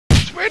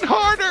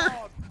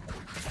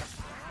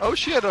Oh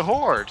shit, a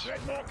horde!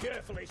 Tread more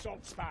carefully,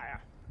 Salt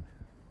Spire.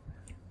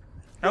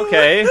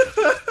 Okay.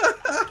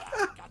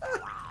 I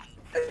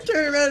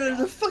turned around and there's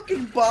a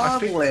fucking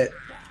bomb lit.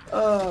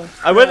 Oh.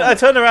 I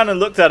turned around and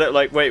looked at it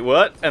like, wait,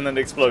 what? And then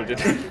exploded.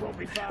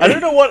 I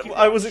don't know what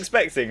I was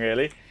expecting,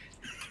 really.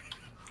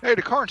 Hey,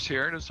 the cart's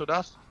here, so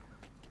that's...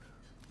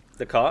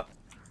 The cart?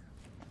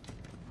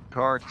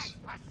 Carts.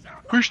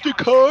 Push the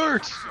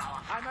carts!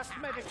 I must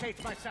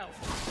medicate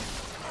myself.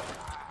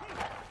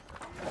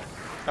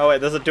 Oh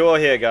wait, there's a door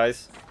here,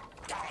 guys.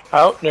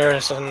 Oh,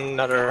 there's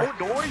another. Oh,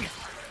 doy!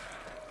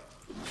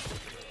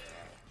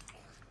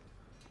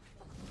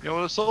 You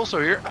know what's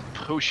also here? A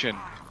potion.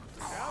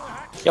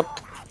 Yep.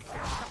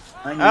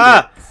 I need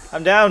Ah!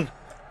 I'm down!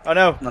 Oh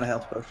no! it. Not a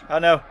health potion. Oh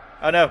no!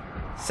 Oh no!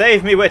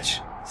 Save me, witch!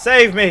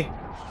 Save me!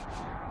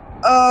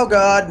 Oh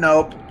god,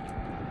 nope.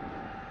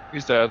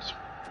 He's dead.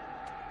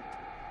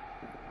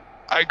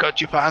 I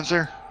got you,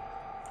 Panzer.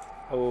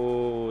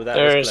 Oh, that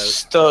was There's close.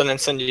 still an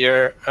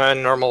incendiary,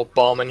 normal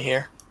bomb in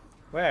here.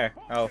 Where?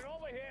 Oh.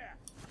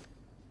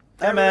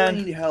 I Hey, man.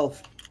 really need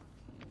health.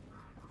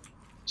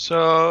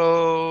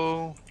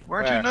 So...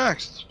 Where Where? to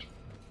next?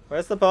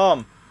 Where's the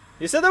bomb?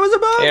 You said there was a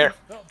bomb? Here.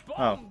 The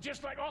bomb,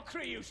 just like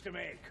Ogre used to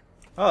make.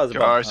 Oh, there's a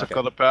bomb. Guys, Okay.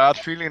 I've got a bad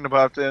feeling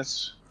about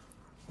this.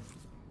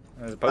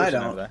 There's a I potion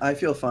over don't. there. I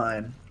feel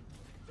fine.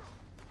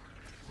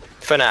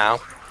 For now.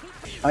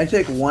 I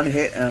take one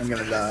hit and I'm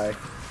gonna die.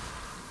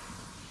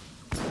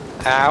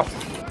 Ow.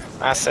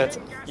 That's it.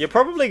 You're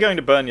probably going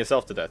to burn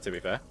yourself to death, to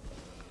be fair.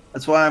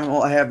 That's why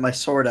I have my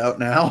sword out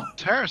now.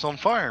 Terra's on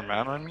fire,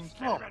 man. I mean,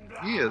 oh,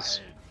 he is.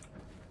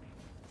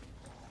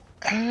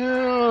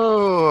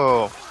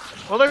 Oh.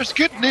 Well, there's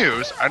good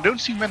news. I don't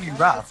see many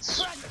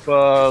rats,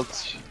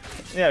 but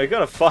Yeah, we've got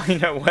to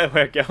find out where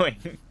we're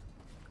going.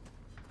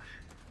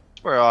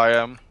 where I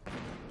am.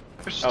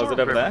 There's a Oh, is it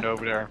over storm there?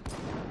 over there.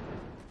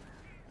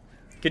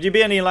 Could you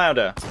be any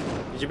louder?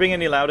 Did you bring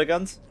any louder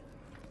guns?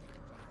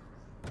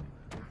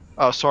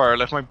 Oh, sorry, I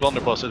left my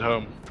blunderbuss at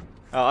home.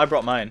 Oh, I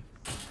brought mine.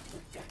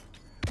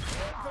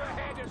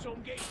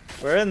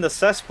 We're in the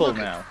cesspool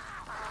now.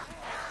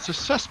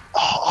 It's a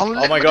oh,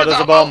 Oh my god, there's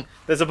a bomb!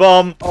 There's a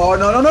bomb! Oh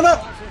no no no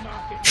no!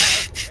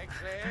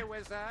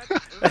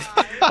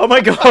 Oh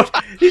my god!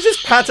 He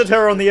just patted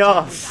her on the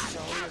arse.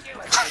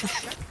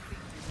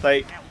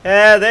 Like,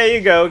 yeah, there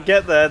you go.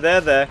 Get there,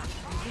 there.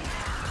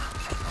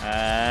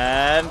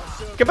 And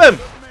kaboom!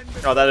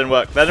 Oh, that didn't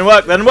work. That didn't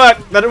work. That didn't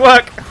work. That didn't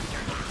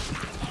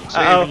work.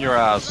 Saving your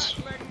ass.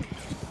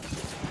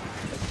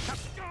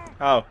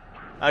 Oh,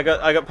 I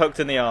got poked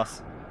in the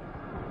arse.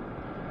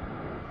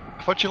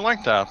 I thought you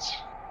liked that.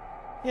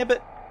 Yeah,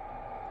 but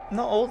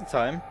not all the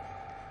time.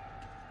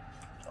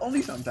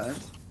 Only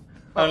sometimes.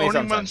 Only when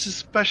sometimes. it's a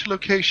special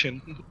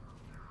occasion.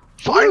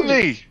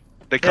 Finally!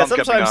 They Yeah, can't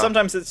get me now.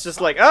 sometimes it's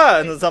just like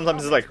and then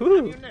sometimes it's like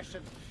whoo.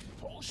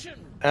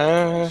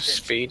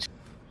 Speed.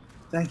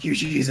 Thank you,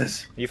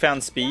 Jesus. You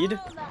found speed?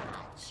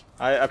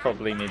 I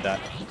probably need that.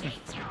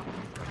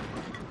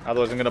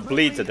 Otherwise I'm gonna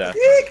bleed to death.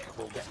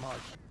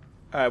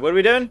 Alright, what are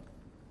we doing?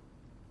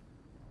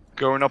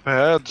 Going up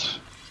ahead.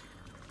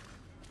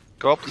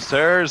 Go up the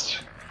stairs.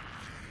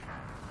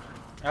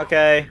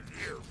 Okay.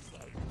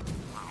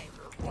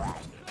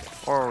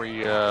 Or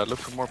we look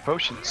for more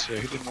potions.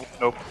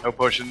 Nope, no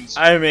potions.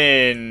 I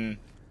mean,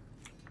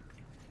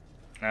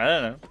 I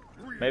don't know.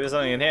 Maybe there's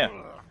something in here.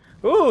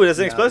 Ooh, there's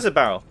an explosive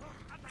barrel.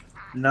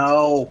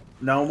 No,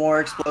 no more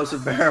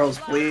explosive barrels,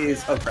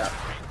 please. Oh crap.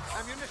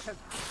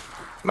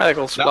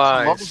 Medical That's a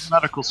lot supplies. of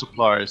medical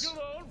supplies.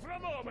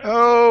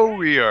 Oh,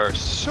 we are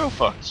so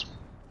fucked.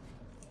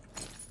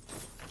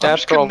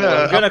 That's gonna- probably.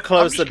 I'm gonna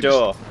close I'm the just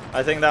gonna door.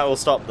 I think that will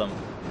stop them.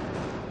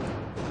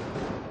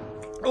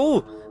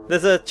 Ooh,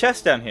 there's a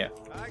chest down here.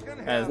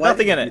 And there's Why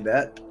nothing did in you do it.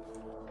 that?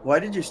 Why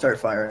did you start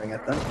firing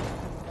at them?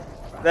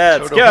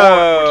 Let's So the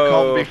horde would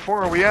come go.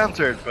 before we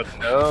entered, but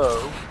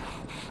no.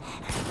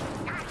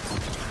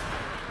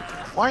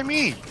 Why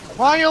me?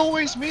 Why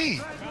always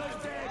me?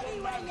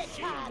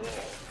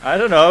 I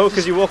don't know,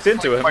 because you walked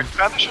into My him.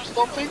 fetish or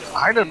something?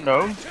 I don't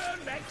know.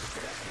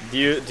 Do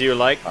you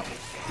like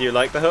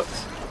the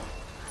hooks?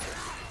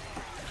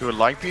 Do I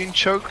like being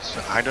choked?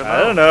 I don't know. I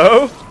don't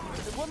know.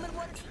 The woman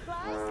works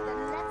fast, and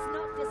let's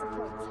not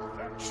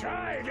disappoint. The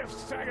child of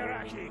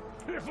Sagaraki.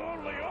 If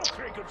only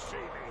Ogre could see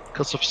me.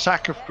 Because of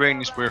sack of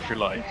grain is worth your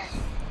life.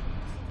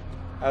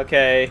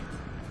 Okay.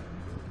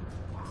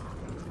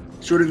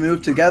 Should we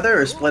move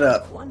together or split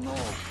up? I'm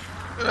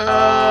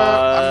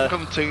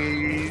gonna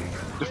say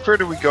the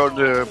further we go,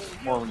 the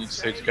more we need to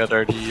stay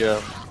together.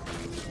 The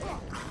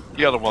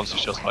other ones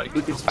is just like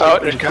We can split Oh,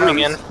 up they're into coming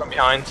in groups. from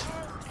behind.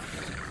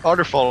 oh,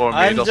 they're following me.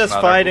 it I'm doesn't just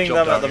matter. fighting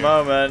We'll jump them at the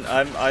down here.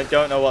 moment. I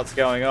don't know what's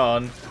going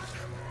on.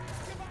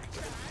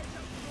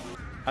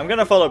 I'm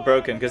gonna follow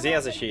Broken because he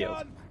has a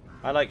shield.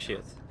 I like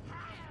shields.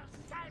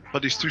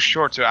 But he's too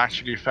short to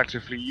actually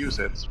effectively use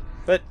it.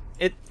 But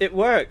it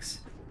works.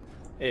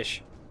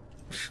 Ish.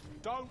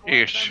 Don't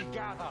Ish. let them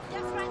gather.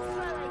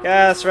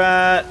 Gas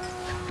rat.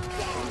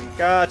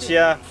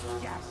 Gotcha.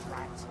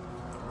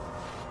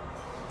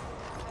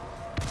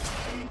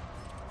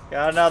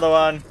 Got another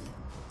one.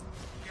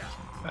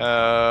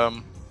 God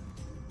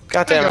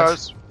Hey damn it.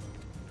 guys.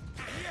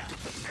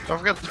 Don't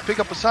forget to pick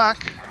up a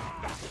sack.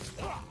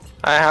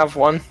 I have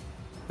one.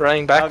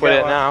 Running back I'll with get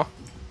it one. now.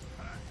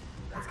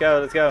 Let's go,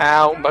 let's go.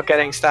 Ow, but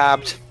getting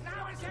stabbed.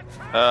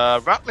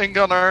 Rattling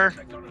gunner.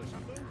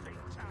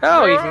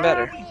 Oh, even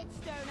better. Redstone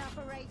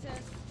operators.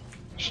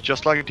 It's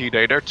just like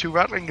D-Day. There are 2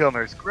 rattling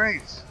gunners.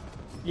 Great.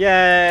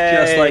 Yay!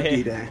 Just like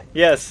D-Day.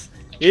 Yes.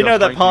 You Just know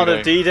that like part of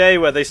D-Day. D-Day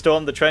where they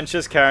stormed the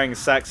trenches carrying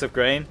sacks of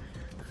grain?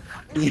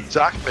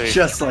 Exactly.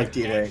 Just like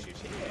D-Day.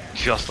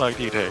 Just like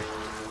D-Day.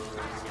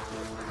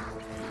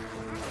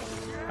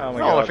 Oh my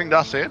Well, god. I think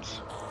that's it.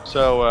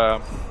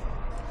 So,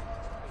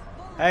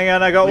 Hang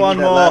on, I got We one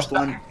need that more. last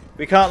one.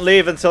 We can't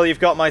leave until you've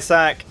got my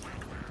sack.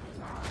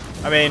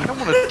 I mean, I don't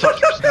want to touch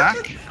your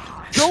sack.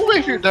 Go away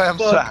with your damn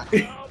sack.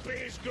 I'll be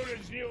as good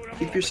as new and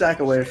Keep your sack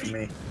away from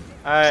me.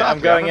 alright, I'm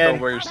Sadly, going I don't in.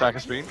 know where your sack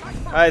has been.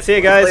 Alright, see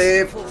you guys.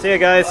 Leave. See you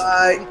guys.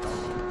 Bye.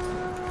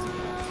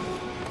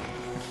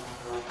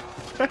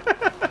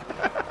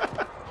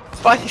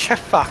 Bunch of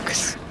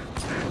fucks.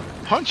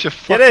 Punch a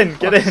Get in,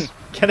 fucking get in, fucks.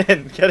 get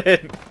in, get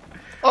in.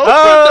 Oh, put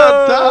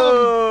that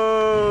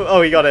down.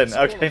 Oh, he got in.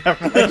 Okay,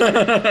 never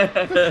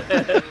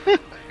mind.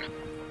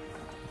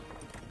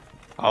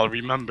 I'll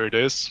remember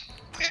this.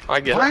 Why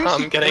Why is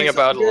I'm he getting doing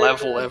about something?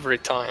 level every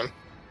time.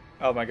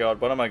 Oh my god,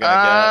 what am I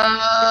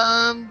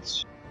gonna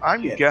And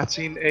I'm Yeah.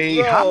 getting a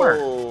get? hammer.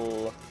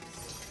 Roll.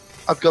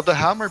 I've got the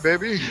hammer,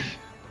 baby.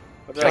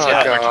 What did I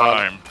Oh, get?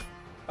 God.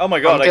 Oh my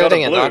god, I'm I got a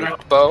getting blue. another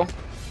bow.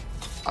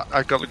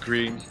 I got a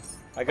green.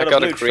 I I got,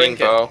 got a a blue green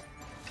trinket. bow.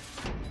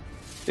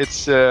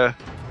 It's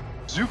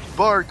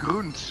Zoekbaar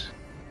Groent.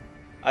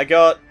 I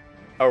got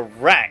a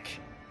rack.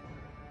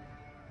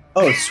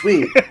 Oh,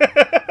 sweet.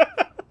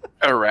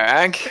 A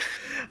rag?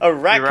 A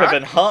rack Your with rack?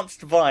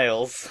 enhanced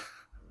vials.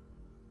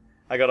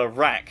 I got a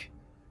rack.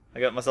 I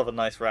got myself a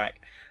nice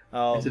rack.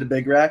 Is it a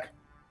big rack?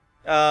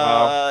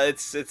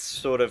 It's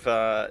sort of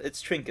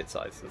it's trinket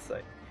size, let's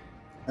say.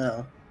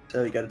 Oh,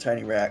 so you got a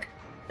tiny rack.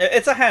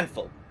 It's a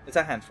handful. It's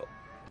a handful.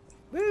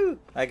 Woo!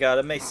 I got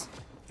a mace.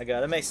 I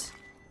got a mace.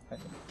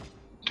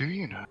 Do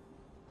you know?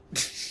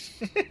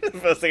 The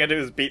first thing I do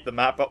is beat the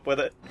map up with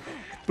it.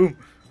 Boom,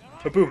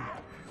 a boom,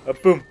 a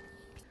boom.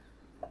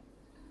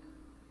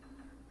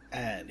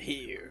 And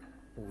here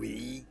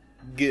we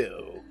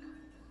go.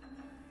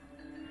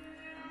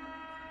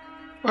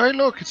 Hey,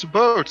 look, it's a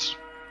boat.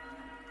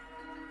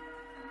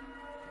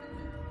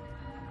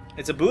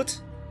 It's a boot?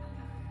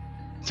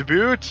 It's a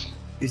boat.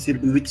 You see the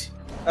boot?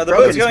 Oh, the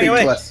Broken, boat's going speak to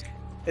away. us.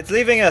 It's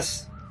leaving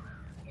us.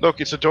 Look,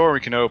 it's a door we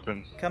can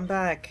open. Come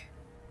back.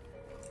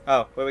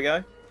 Oh, where we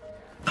go?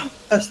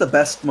 That's the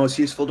best, most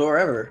useful door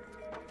ever.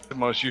 The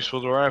most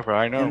useful door ever,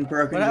 I know. And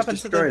Broken What just happened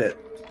to destroyed the- it.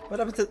 What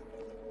happened to...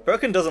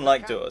 Broken doesn't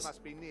like doors.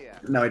 must be near.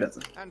 No, he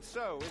doesn't. And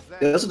so is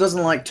He there also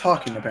doesn't like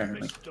talking,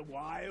 apparently. Mr.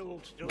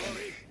 Wild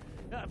Story.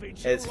 I've been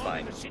It's so long fine.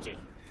 in the city.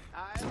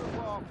 I'll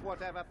walk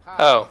whatever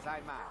Oh. paths I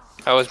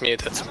must. I was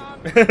muted.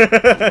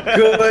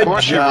 Good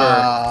course you were.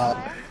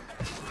 job.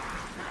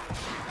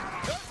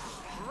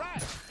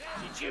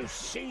 Did you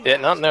see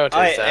Did not notice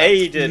I that.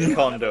 aided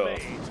Condor.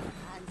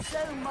 And so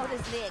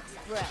modestly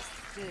expressed,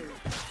 too.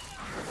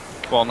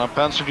 Well, now,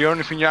 Panzer, the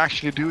only thing you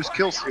actually do is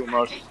kill steal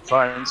most of the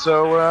time,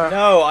 so,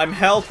 No, I'm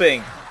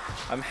helping.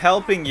 I'm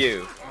helping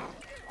you.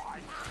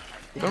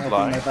 don't Help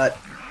lie. my butt.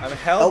 I'm Help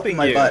helping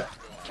my you. butt.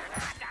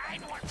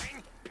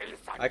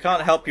 I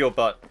can't help your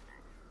butt.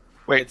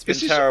 Wait, It's been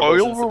is this terrible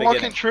oil since the we're walking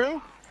beginning.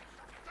 through?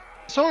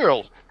 It's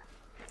oil.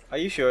 Are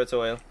you sure it's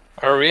oil?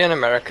 Are we in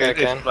America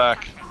again? It's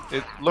black.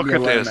 Look Yeah,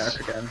 at we're in this.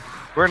 America again.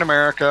 We're in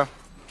America,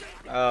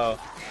 Oh.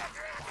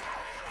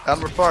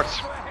 and we're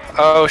fucked.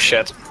 Oh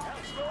shit.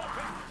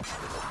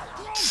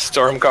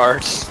 Storm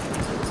guards.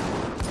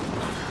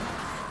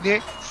 Yeah,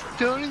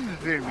 storm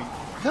very.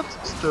 Not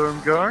storm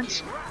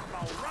guards.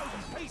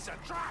 piece of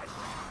trash?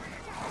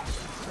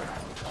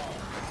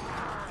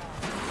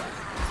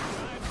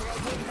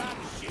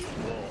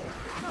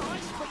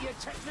 Nice, but your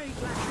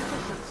technique lacks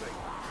efficiency.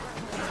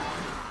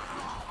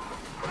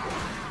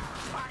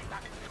 Find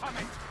that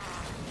comment.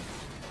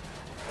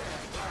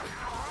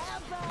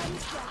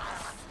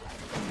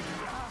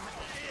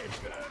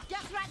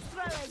 Just rats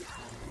throwing.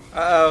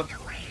 Uh-oh.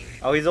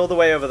 Oh, he's all the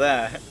way over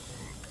there.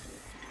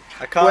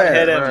 I can't Where?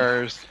 hit him.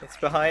 Where's? It's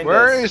behind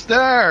Where us. is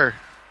there?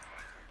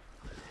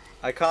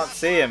 I can't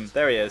see him.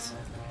 There he is.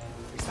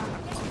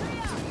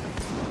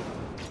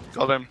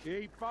 Got him.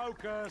 Keep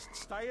focused.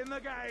 Stay in the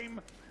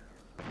game.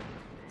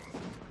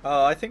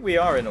 Oh, I think we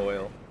are in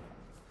oil.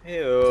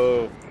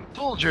 Ew.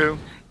 Told you.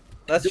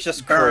 That's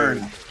just Burn.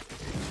 crude.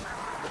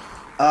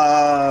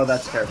 Oh,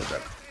 that's a terrible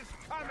joke.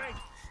 Coming.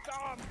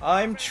 Storm.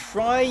 I'm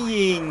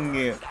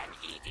trying.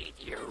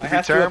 I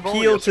have to terrible?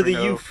 appeal Yes to or the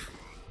no? youth.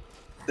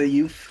 The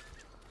youth.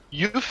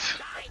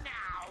 Youth.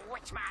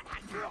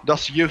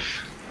 That's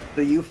youth.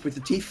 The youth with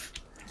the teeth.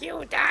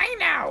 You die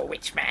now,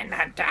 Witchman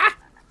Hunter.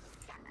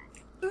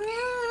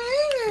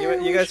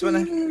 You guys wanna?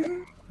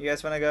 You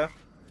guys wanna go?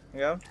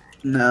 Go?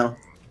 No.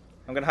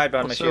 I'm gonna hide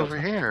behind What's my shield. over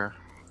here?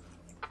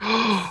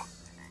 What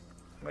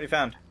have you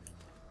found?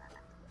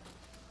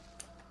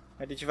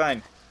 What did you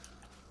find?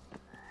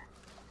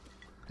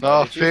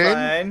 What did you Nothing.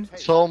 find?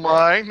 It's all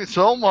mine. It's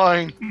all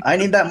mine. I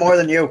need that more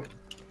than you.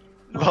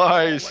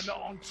 Nice. We're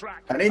not on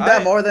track. I need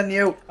that more than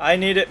you. I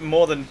need it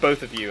more than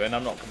both of you, and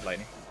I'm not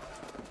complaining.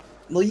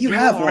 Well, you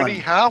have already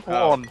one. have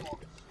Oh. one.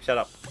 Shut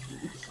up.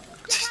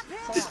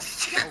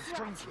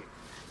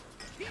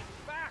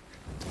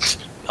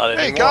 Not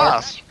Hey, anymore.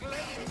 gas.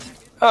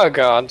 Oh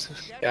god.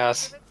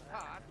 Gas.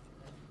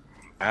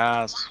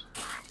 Gas.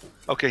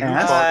 Okay, who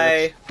Gas?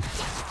 targets? Hi.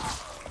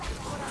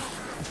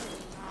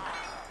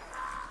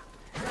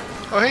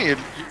 Oh, hey,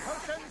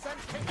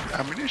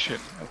 ammunition.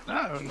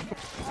 No.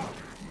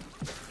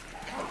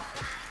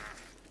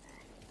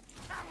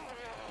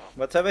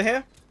 What's over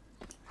here?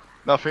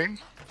 Nothing.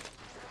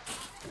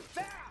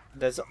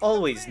 There's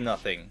always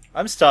nothing.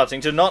 I'm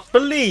starting to not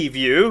believe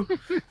you.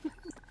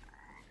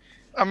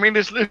 I mean,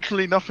 there's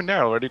literally nothing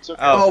there already. It's okay.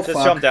 Oh, Oh, just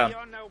fuck. jump down.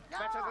 You're no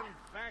better than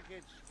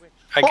baggage, which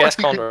I Oh, guess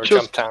you could Condor just-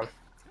 jumped down.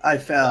 I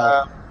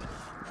fell.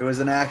 It was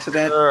an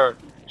accident. Sure.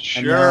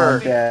 And now I'm Sure.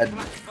 dead.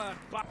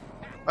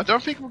 I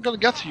don't think we're gonna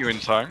get to you in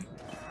time.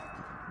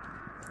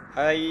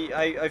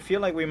 I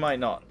feel like we might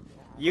not.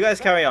 You guys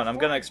carry on. I'm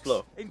gonna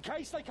explore. in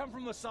case they come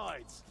from the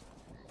sides.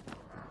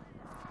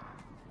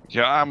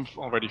 Yeah, I'm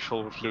already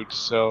full of loot,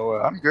 so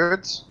I'm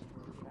good.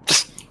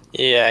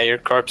 Yeah, your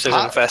corpse is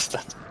Ah.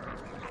 infested.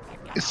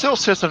 It still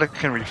says that I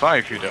can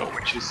revive you though,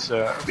 which is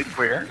a bit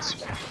weird.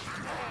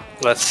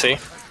 Let's see.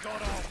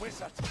 Got our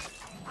wizard.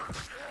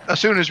 As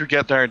soon as we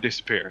get there, it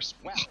disappears.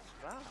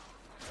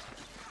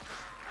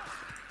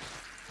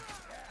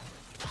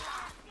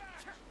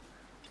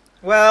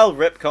 Well,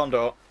 rip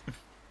Condor.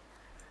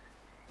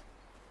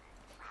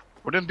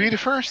 Wouldn't be the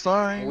first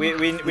time. We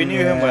knew him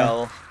Yeah.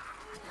 well.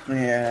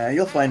 Yeah,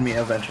 you'll find me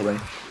eventually.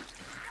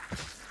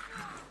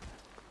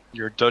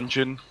 Your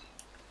dungeon.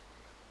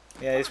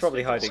 Yeah, he's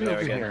probably hiding What's there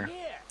over again. here?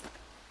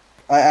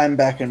 I'm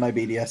back in my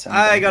BDSM.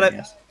 I got it.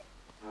 Yes.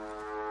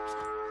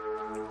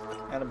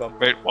 And a bomb.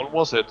 Wait, what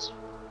was it?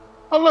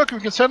 Oh look, we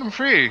can set them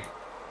free.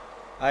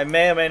 I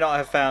may or may not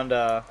have found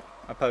a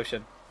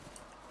potion.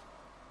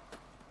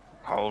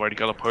 I already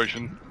got a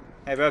potion.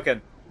 Hey,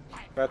 Broken.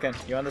 Broken,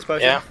 you want this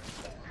potion? Yeah.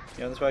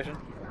 You want this potion?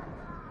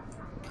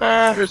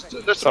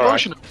 There's a alright.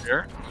 potion over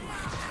here.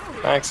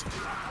 Thanks.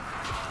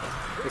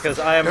 Because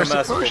I am There's a a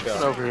merciful potion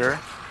god. over here.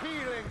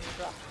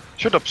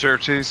 Shut up,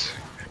 Xerxes.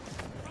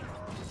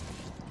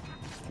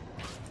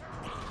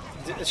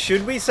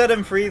 Should we set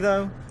him free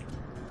though?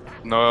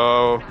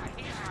 No.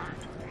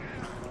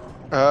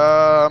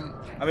 I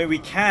mean, we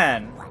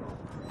can.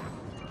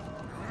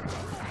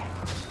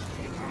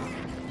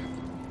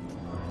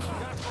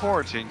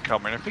 Hordes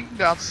incoming. I think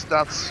that's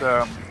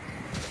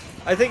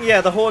I think, yeah,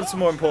 the Horde's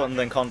more important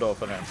than Condor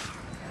for now.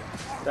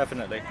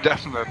 Definitely.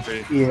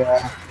 definitely.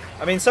 Yeah.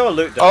 I mean, so are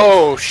loot dogs.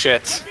 Oh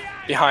shit.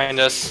 Behind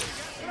us.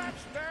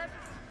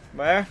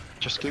 Where?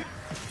 Just keep.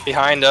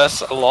 Behind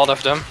us, a lot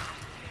of them.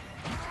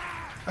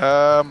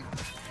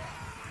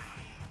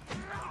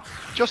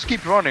 Just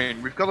keep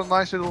running. We've got a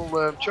nice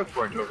little choke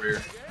point over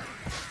here.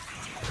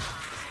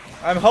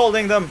 I'm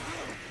holding them.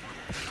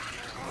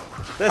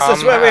 This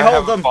is where we I hold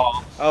have a them.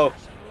 bomb. Oh,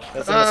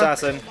 there's an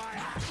assassin.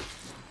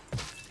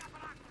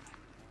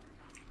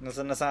 There's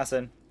an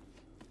assassin.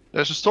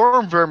 There's a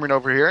storm vermin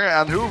over here,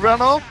 and who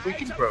ran off? We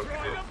can broke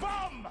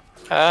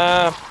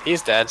it.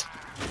 He's dead.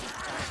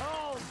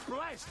 Oh,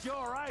 bless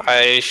your eyes.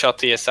 I shot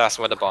the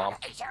assassin with a bomb.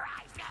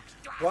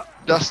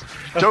 Just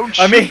don't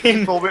I shoot mean-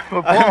 people with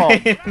a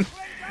bomb.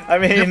 I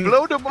You mean,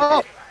 blow them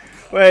up.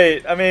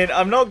 wait, I mean,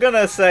 I'm not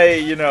gonna say,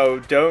 you know,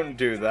 don't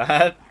do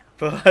that,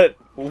 but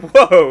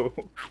whoa.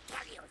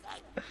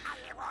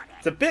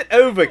 It's a bit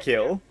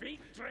overkill.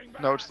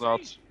 No, it's not.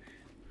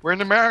 We're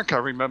in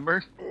America,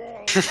 remember?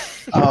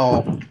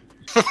 Oh.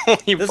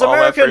 You Does bomb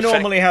America everything.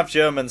 normally have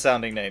German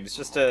sounding names?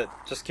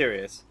 Just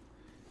curious.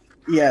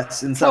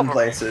 Yes, in some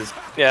places.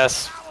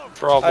 Yes.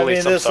 Probably I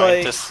mean, some there's,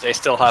 like- scientists they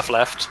still have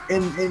left.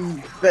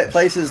 In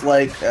places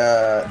like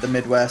the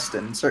Midwest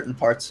and certain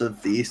parts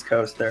of the East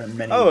Coast, there are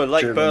many. Oh,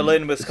 like German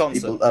Berlin,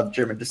 Wisconsin. People of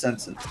German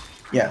descent.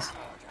 Yes.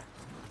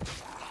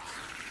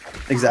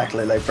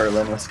 Exactly, like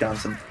Berlin,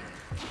 Wisconsin.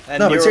 And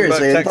No, but Nuremberg,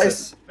 seriously, in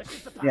Texas.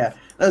 Yeah.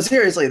 No,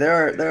 seriously,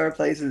 there are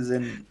places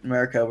in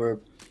America where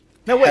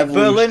No, wait, heavily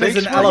Berlin is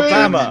in States were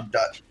Alabama. and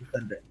Dutch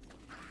descendant.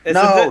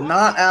 Isn't No, it?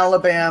 not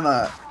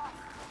Alabama.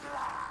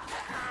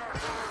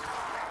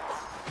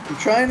 I'm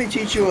trying to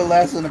teach you a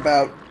lesson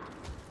about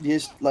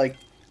just like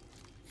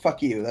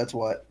fuck you. That's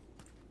what.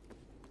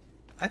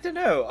 I don't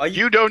know. Are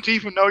you You don't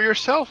even know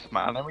yourself,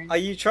 man. I mean, are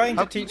you trying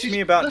to How can teach you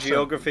me about listen?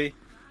 geography?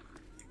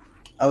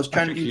 I was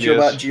trying to think teach he you is.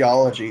 about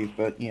geology,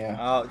 but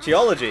yeah.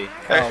 Geology.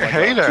 Oh my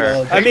hey God. there.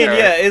 Geology. I mean, hey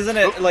yeah, there. isn't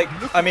it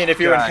like? I mean, if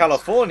you're in guys.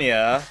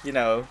 California, you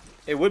know,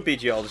 it would be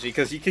geology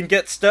because you can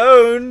get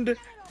stoned.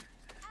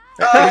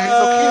 Hey,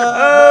 look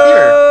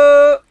here.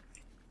 Oh!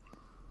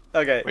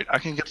 Okay. Wait, I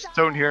can get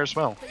stone here as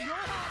well.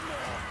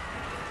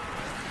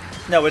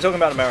 No, we're talking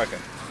about America.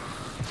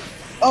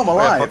 Oh, I'm yeah,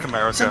 alive. fuck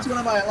America. Since when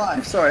am I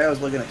alive? Sorry, I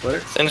was looking at Twitter.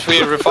 Since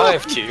we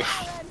revived you.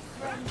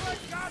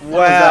 Wow,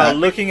 that?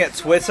 looking at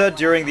Twitter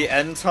during the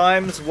end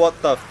times?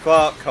 What the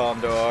fuck,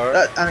 Condor?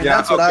 I mean, Yeah,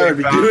 that's what I okay, would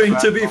be bad, doing,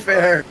 bad, to be bad.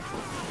 fair.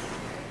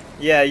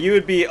 Yeah, you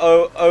would be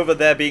over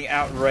there being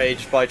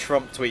outraged by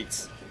Trump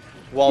tweets.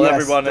 While Yes,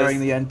 everyone during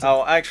is... the end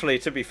Oh, actually,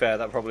 to be fair,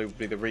 that probably would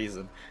be the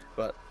reason.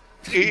 But...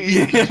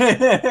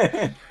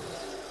 It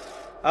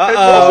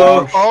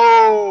Uh-oh! wasn't.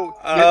 Oh,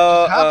 you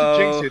just had to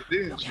jinx Uh-oh. it,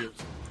 didn't you?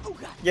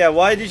 Yeah,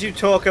 why did you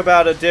talk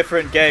about a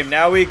different game?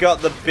 Now we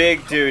got the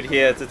big dude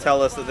here to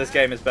tell us that this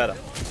game is better.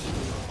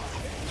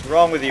 What's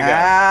wrong with you guys?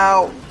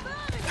 Ow!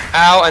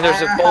 Ow, and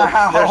there's a bull,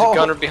 there's Ow. a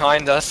gunner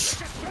behind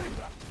us.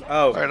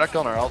 Oh, Alright, not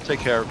Gunner, I'll take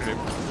care of him.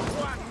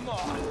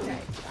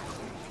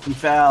 He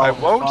fell. I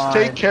won't Fine.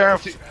 take care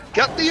of the.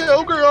 Get the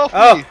ogre off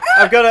oh! me!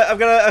 I've got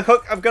a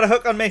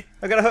hook on me.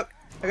 I got a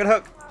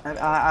hook.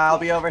 I'll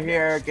be over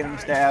here getting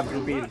stabbed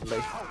repeatedly.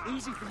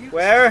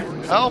 Where?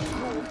 Help!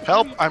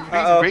 Help! I'm being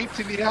Uh-oh. raped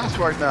in the ass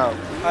right now.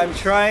 I'm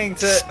trying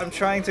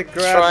to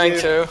grab Trying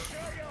you. to.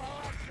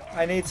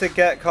 I need to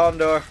get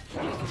Condor.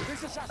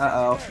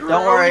 Uh-oh.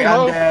 Don't worry,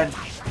 I'm dead.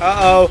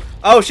 Uh-oh.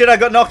 Oh shit, I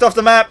got knocked off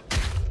the map.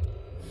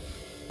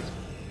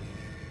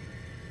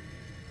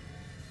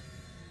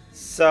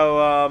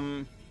 So,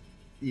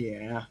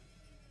 Yeah.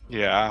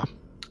 Yeah.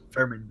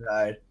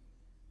 Vermintide.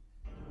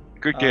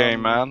 Good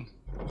game, man.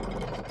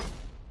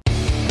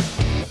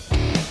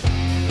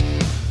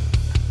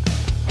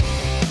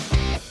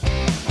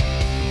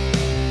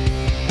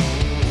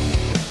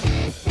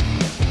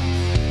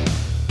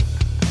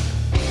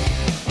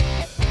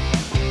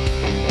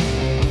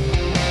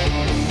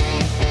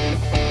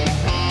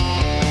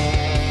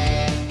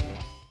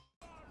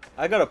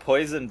 I got a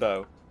poison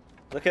bow.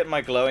 Look at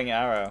my glowing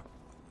arrow.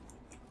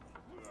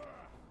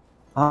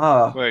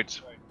 Oh,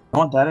 Wait. I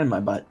want that in my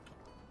butt.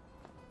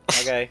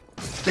 Okay.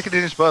 Stick it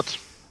in his butt.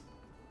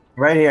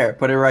 Right here.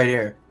 Put it right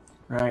here.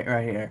 Right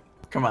here.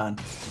 Come on.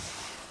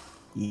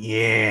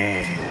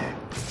 Yeah.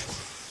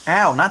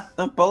 Ow, not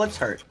the bullets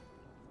hurt.